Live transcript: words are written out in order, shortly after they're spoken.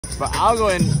but I'll go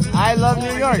in. I love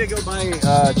New York. I need to go buy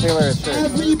Taylor a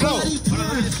shirt.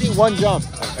 See one jump.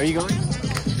 Are you going?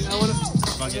 I want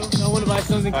to buy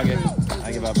something. Okay.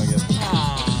 I give up. I give up.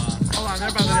 Hold on, they're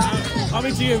about to. I'll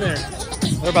meet you in there.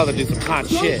 They're about to do some hot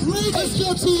shit. Let's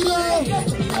go, Tito.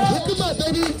 Come on,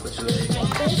 baby.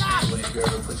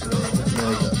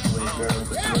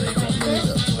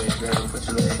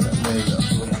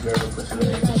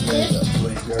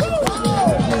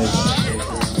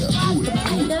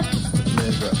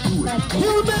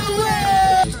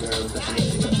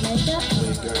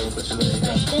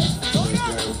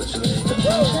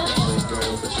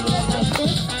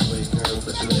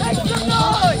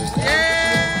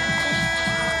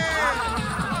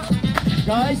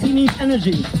 Guys, he needs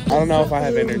energy. I don't know if I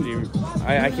have energy.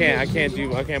 I can't,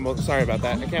 sorry about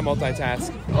that. I can't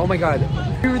multitask. Oh my God.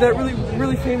 You're that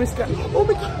really famous guy. Oh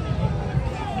my God.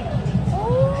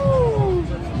 Oh.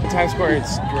 Times Square,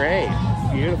 it's great.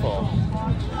 Beautiful.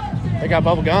 They got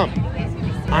bubble gum.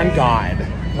 On God,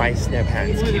 my snip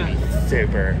hands keep me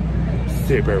super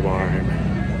warm.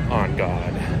 On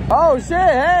God. Oh shit,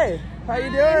 hey. How you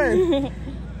doing?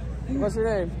 What's your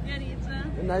name?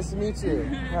 Nice to meet you.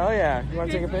 Hell yeah. You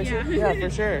want to take a picture? Yeah, for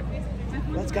sure.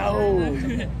 Let's go.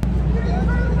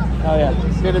 Hell yeah.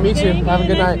 Good to meet you. Have a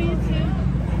good night.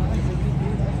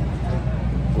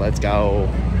 Let's go.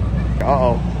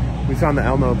 Uh-oh. We found the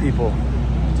Elmo people.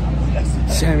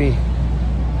 Shemmy.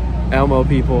 Elmo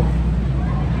people.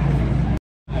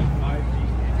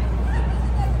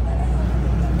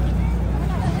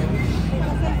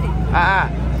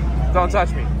 Don't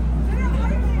touch me.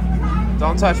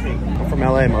 Don't touch me. I'm from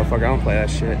LA, motherfucker. I don't play that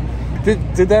shit.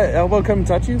 Did that elbow come and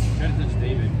touch you?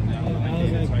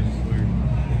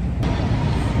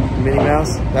 Minnie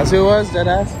Mouse? That's who it was? Dead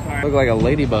ass? Look like a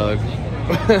ladybug.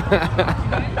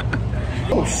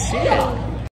 Oh shit.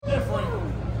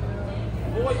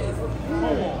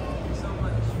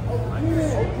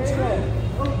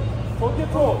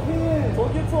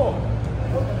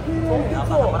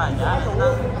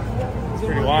 It's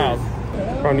pretty wild.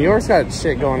 Bro, New York's got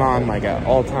shit going on like at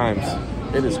all times.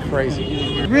 It is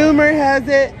crazy. Rumor has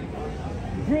it.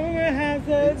 Rumor has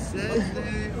it.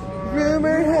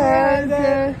 Rumor has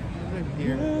it.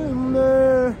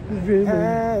 Rumor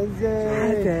has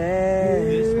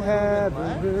it. You have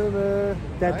a rumor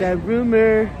that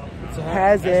rumor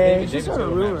has it. Just start a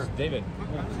rumor. David.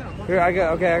 Here, I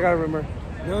got a rumor.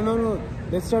 No.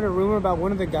 Let's start a rumor about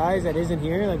one of the guys that isn't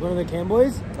here, like one of the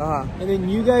Camboys. And then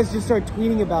you guys just start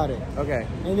tweeting about it. Okay.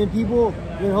 And then people,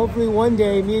 then hopefully one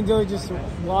day, me and Joey just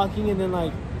walking, and then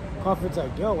like, Crawford's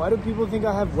like, yo, why do people think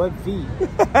I have web feet?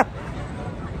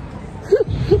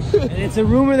 And it's a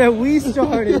rumor that we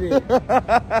started it.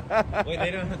 Wait,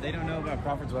 they don't know about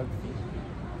Crawford's web feet?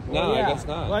 No, Well, yeah. I guess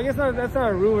not. Well, I guess that's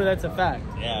not a rumor, that's a fact.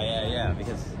 Yeah,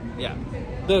 because, yeah.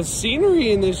 The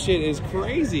scenery in this shit is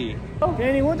crazy.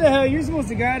 Danny, what the hell? You're supposed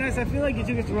to guide us. I feel like you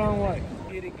took us the wrong way.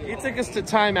 You took us to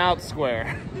Time Out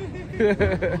Square. This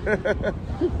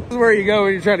is where you go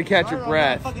when you're trying to catch your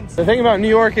breath. The thing about New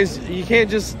York is you can't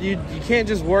just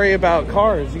worry about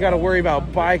cars. You got to worry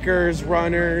about bikers,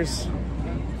 runners.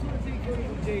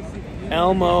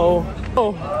 Elmo.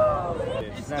 Oh.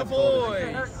 It's the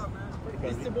boys.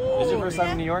 It's the boys. Is it your first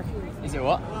time in New York? Is it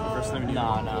what? First time in New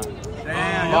York? No.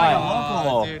 Damn, you're like a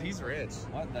local. Dude, he's rich.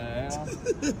 What the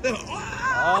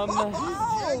hell?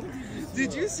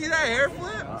 Did you see that hair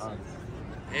flip?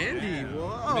 Andy,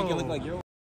 whoa. Make it look like you're...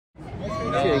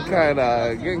 Getting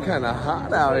kind of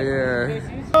hot out here.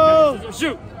 Oh,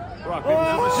 shoot! Rock,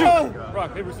 paper, scissors, shoot!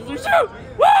 Rock, paper, scissors, shoot!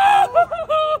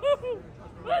 Woo!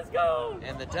 Let's go!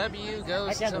 And the W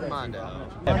goes to Mondo.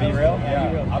 Be real?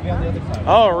 Yeah. I'll be on the other side.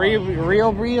 Oh, real.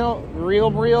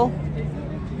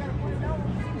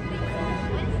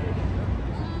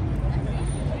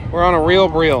 We're on a reel.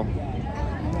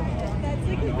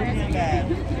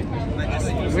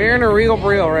 We're in a reel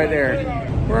right there.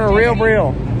 We're in a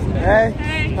reel. Hey,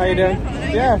 how you doing?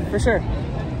 Yeah, for sure.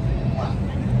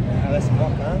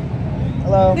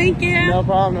 Hello. Thank you. No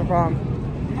problem.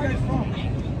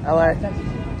 LA.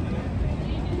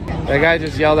 That guy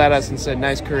just yelled at us and said,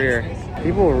 "Nice career."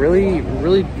 People are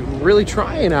really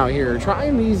trying out here.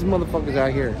 Trying these motherfuckers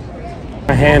out here.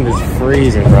 My hand is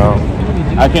freezing, bro.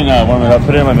 I can warm it up.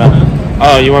 Put it in my mouth.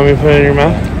 Oh, you want me to put it in your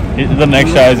mouth? The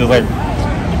next shot is just like...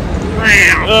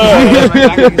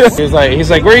 he's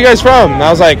like, where are you guys from? And I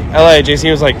was like, LA.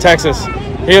 JC was like, Texas.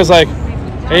 He was like,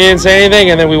 and he didn't say anything,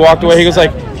 and then we walked away. He was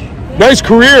like, nice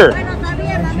career.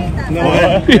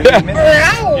 No.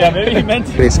 Yeah, maybe he meant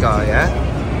to. Base guy, yeah?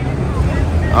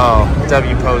 Oh,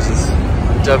 W poses.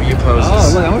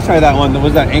 Oh, look, I'm gonna try that one.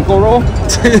 Was that ankle roll?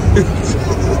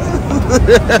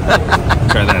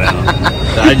 Try that out.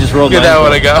 I just rolled. Give that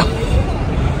one a go.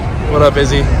 What up,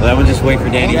 Izzy? That one just wait for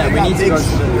Danny. Yeah, we need to go to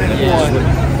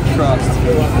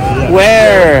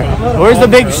Where? Where's the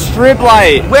big strip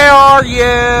light? Where are you?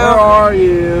 Where are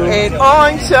you? And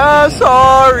I'm so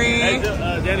sorry. Hey,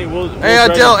 Danny, we'll Hey,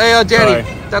 Danny. Sorry.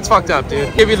 That's fucked up,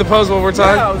 dude. Give you the pose one more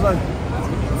time. Yeah, I was like...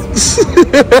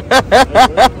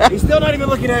 He's still not even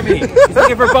looking at me. He's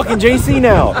looking for fucking JC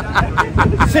now.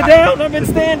 Sit down, I've been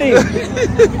standing. Dude,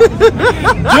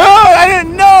 I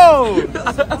didn't know.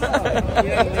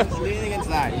 Leaning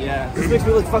inside, yeah. This makes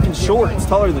me look fucking short. It's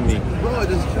taller than me. Bro,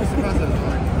 just trust the process.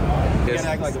 You gotta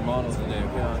act like a model today,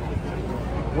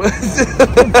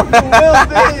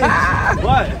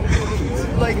 What?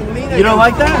 Like, You don't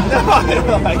like that? No, I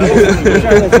don't like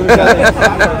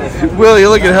it. Will, you're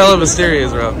looking hella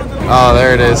mysterious, bro. Oh,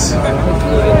 there it is.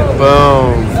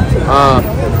 Boom.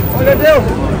 What did I do?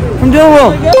 From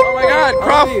Dillwell. Oh my God,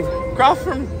 Croft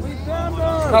from.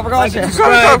 Croft. Oh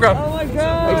my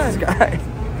God.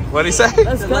 What'd he say?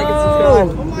 Let's go.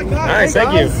 Oh my God. Nice,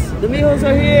 thank you. The meals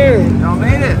are here. Y'all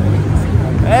made it.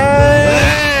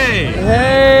 Hey!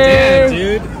 Hey. Damn,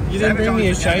 dude. You didn't bring me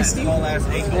a shiesty?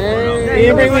 Hey.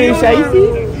 You didn't bring me a shiesty?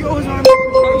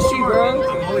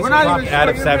 We're not even out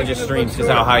of Savage's streams because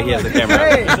how high he has the camera.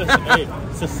 Hey,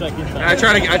 it's the second time. I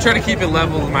try to keep it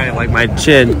level with my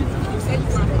chin.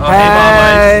 Oh,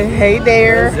 Hey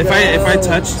there. If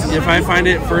I find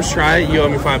it first try, you owe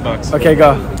me $5. Okay,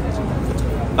 go.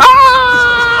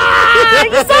 Ah!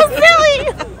 You're so silly.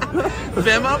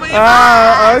 Venmo me.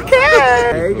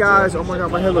 Okay. Hey guys, oh my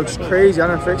God, my head looks crazy. I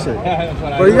didn't fix it.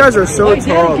 But you guys are so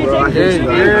tall, bro. I hate you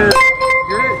guys.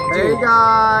 Hey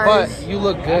guys. But you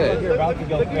look good.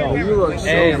 You look so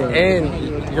good.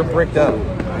 And you're bricked up.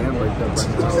 I am bricked up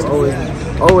right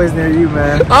now. Always near you,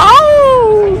 man.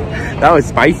 Oh! That was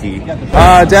spicy.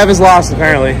 Dev is lost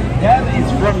apparently.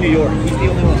 He's from New York. He's the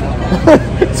only one.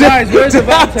 Guys, where's the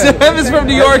Dev is from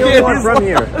New York. He's the only one from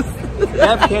here.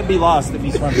 Dev can't be lost if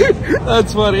he's from here.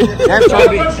 That's funny. Dev's trying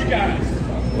to be.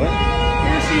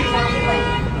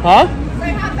 Huh?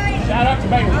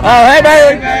 Oh, hey,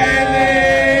 Bailey!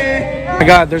 Oh my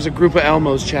God, there's a group of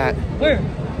Elmos chat.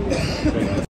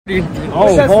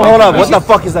 Oh, hold up. What the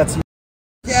fuck is that?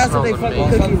 Yeah, that's what they fucking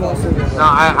cookies also. No,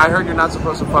 I heard you're not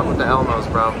supposed to fuck with the Elmos,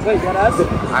 bro. Wait, that us?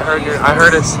 I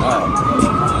heard it's.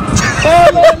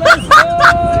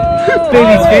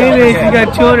 Baby's famous. You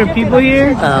got 200 people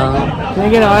here. Can I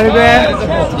get an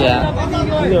autograph? Yeah.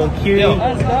 You little cutie.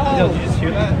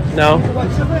 No.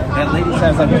 That lady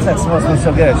says, like, what's that smell? Smells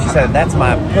so good. She said, that's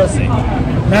my pussy.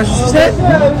 That's what she said?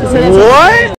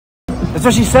 What? That's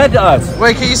what she said to us.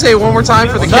 Wait, can you say it one more time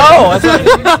for the No, kid?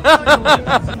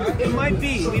 It might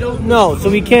be. We don't. No, so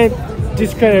we can't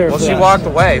discredit her. Well, she walked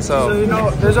away, so. you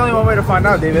know, there's only one way to find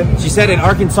out, David. She said in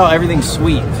Arkansas everything's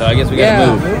sweet, so I guess we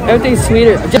gotta move. Everything's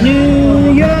sweeter.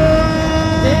 New York!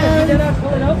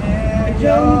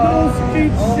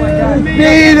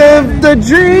 Made of the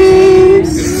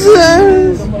dreams.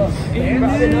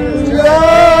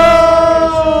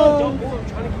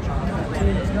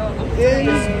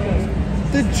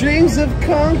 The dreams of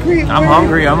concrete. I'm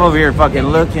hungry. I'm over here fucking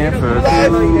looking for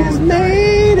food.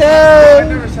 Made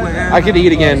of. I could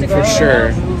eat again for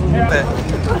sure.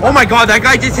 Oh my God, that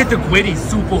guy just hit the Gwitty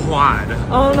super hard. I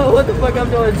don't know what the fuck I'm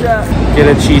doing, Jack. Get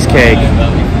a cheesecake.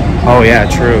 Oh yeah,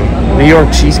 true. New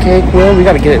York cheesecake, Will. We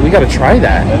gotta get it. We gotta try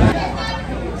that.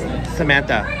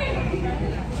 Samantha.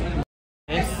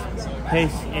 This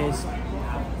place is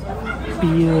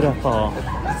beautiful.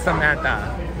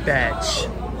 Samantha. Bitch.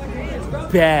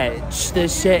 Bitch,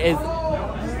 this shit is.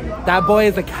 That boy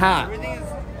is a cat.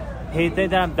 He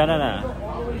did that better.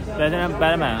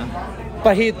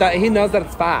 But he knows that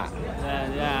it's fat.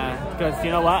 Yeah, because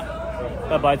you know what?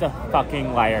 The boy's a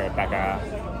fucking liar, Becca.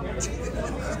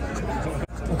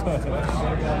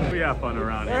 We have fun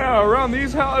around here. Yeah, around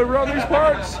these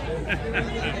parts.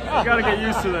 You gotta get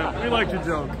used to them. We like to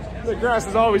joke. The grass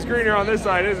is always greener on this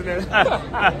side, isn't it?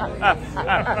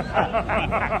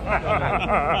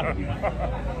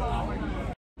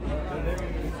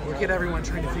 Look at everyone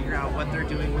trying to figure out what they're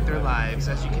doing with their lives.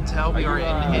 As you can tell, we are in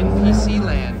NPC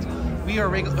land. We are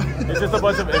regular. It's just a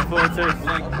bunch of influencers.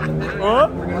 Like,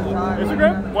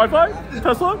 Instagram? Wi-Fi?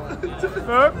 Tesla?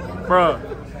 Bruh.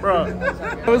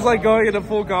 I was like going into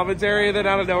full commentary, and then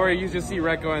out of nowhere, you just see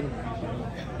Rhett going.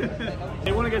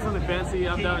 They want to get something fancy.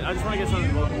 I'm down. I just want to get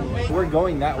something local. We're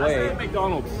going that way.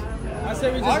 McDonald's. I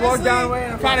say we just walk down the way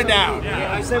and kind of down.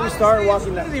 Yeah, I say we start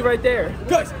walking that. Right there.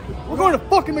 Guys, we're going to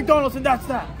fucking McDonald's and that's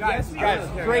that. Guys,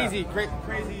 crazy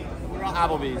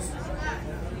Applebee's.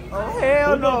 Oh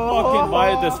Who the fucking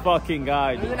invited this fucking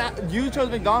guy? You chose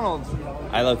McDonald's.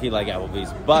 I low-key like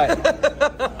Applebee's,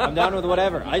 but I'm down with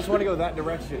whatever. I just want to go that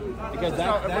direction because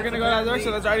that. If we're gonna go that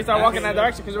direction, let's already start walking that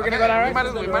direction because we're gonna go that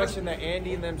direction. The direction that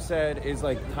Andy and them said is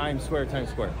like Times Square.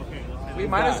 We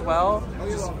might as well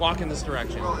just walk in this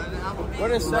direction.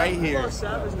 What is right here?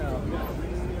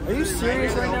 Are you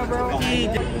serious right now, bro?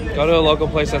 Go to a local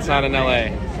place that's not in LA.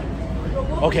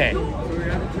 Okay.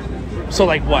 So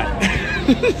like what?